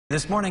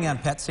This morning on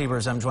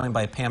Petsavers, I'm joined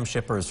by Pam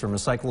Shippers from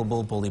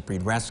Recyclable Bully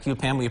Breed Rescue.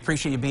 Pam, we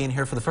appreciate you being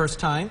here for the first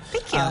time.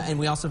 Thank you. And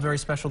we also have a very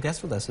special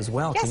guest with us as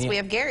well. Yes, we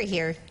have Gary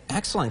here.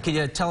 Excellent. Can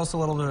you tell us a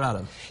little bit about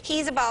him?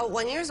 He's about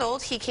 1 year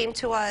old. He came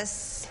to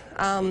us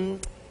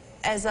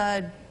as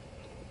a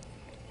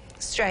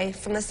stray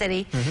from the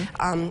city.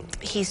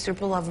 He's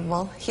super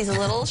lovable. He's a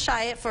little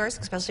shy at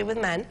first, especially with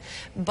men,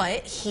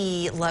 but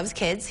he loves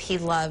kids. He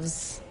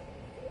loves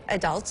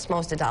adults,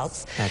 most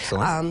adults.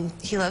 Excellent.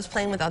 He loves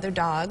playing with other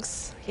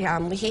dogs. He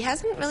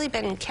hasn't really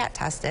been cat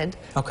tested.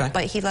 Okay.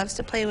 But he loves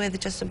to play with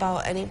just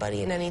about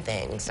anybody and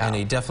anything. So. And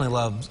he definitely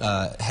loves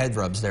head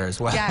rubs there as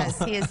well.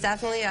 Yes, he is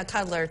definitely a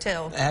cuddler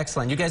too.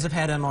 Excellent. You guys have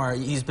had him, or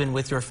he's been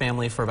with your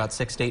family for about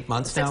 6 to 8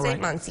 months now, right? 6 to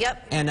 8 months,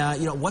 yep.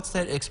 And what's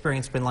that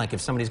experience been like? If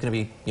somebody's going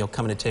to be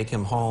coming to take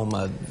him home,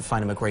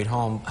 find him a great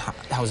home,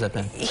 how's that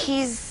been?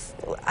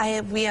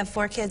 We have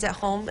 4 kids at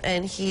home,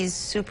 and he's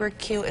super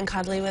cute and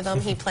cuddly with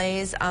them. He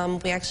plays.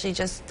 We actually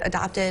just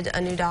adopted a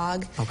new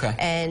dog. Okay.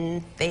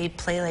 And they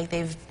play like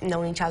they've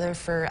known each other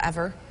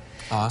forever.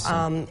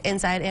 Awesome.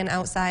 Inside and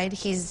outside,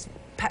 he's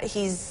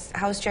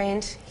house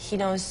trained. He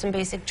knows some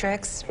basic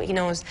tricks. He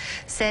knows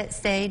sit,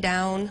 stay,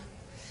 down.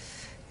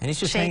 And he's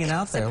just shake, hanging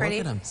out there. Look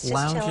at him,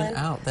 lounging chilling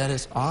out. That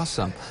is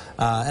awesome.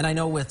 And I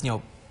know with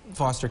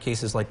foster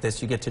cases like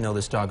this, you get to know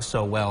this dog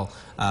so well.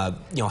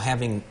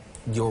 Having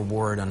your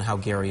word on how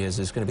Gary is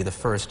going to be the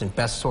first and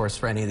best source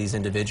for any of these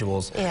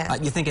individuals. Yeah.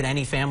 You think in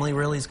any family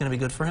really is going to be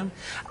good for him?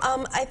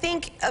 I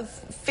think a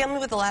family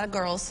with a lot of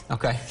girls.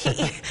 Okay.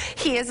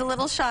 He is a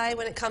little shy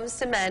when it comes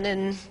to men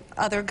and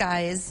other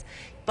guys,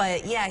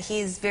 but yeah,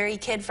 he's very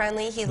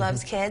kid-friendly. He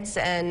loves kids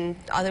and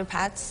other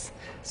pets,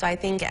 so I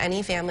think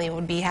any family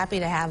would be happy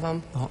to have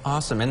him. Oh,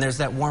 awesome. And there's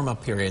that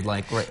warm-up period,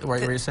 like right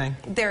where you're saying?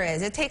 There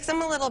is. It takes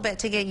him a little bit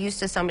to get used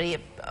to somebody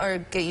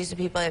or get used to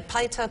people. It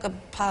probably took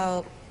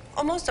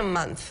almost a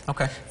month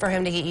for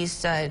him to get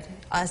used to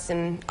us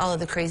and all of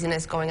the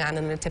craziness going on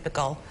in the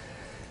typical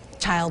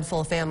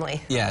child-full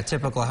family. Yeah,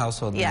 typical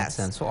household in that Yes.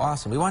 sense. Well,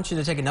 awesome. We want you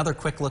to take another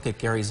quick look at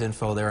Gary's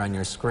info there on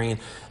your screen.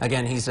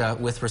 Again, he's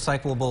with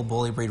Recyclable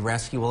Bully Breed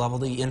Rescue. We'll have all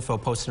the info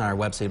posted on our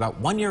website. About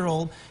 1 year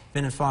old,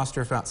 been in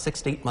foster for about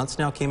 6 to 8 months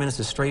now, came in as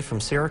a stray from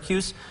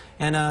Syracuse,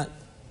 and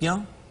he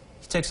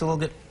takes a little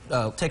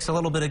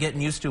bit of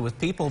getting used to with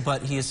people,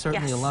 but he is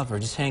certainly a lover,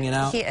 just hanging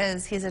out. He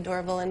is. He's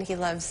adorable, and he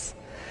loves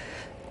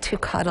to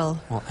cuddle.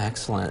 Well,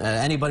 excellent.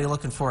 Anybody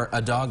looking for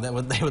a dog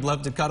that they would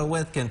love to cuddle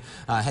with can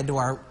head to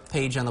our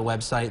page on the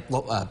website,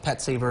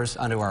 Petsavers,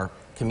 under our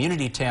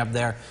community tab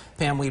there.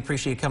 Pam, we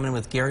appreciate you coming in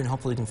with Gary, and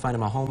hopefully we can find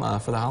him a home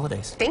for the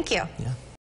holidays. Thank you. Yeah.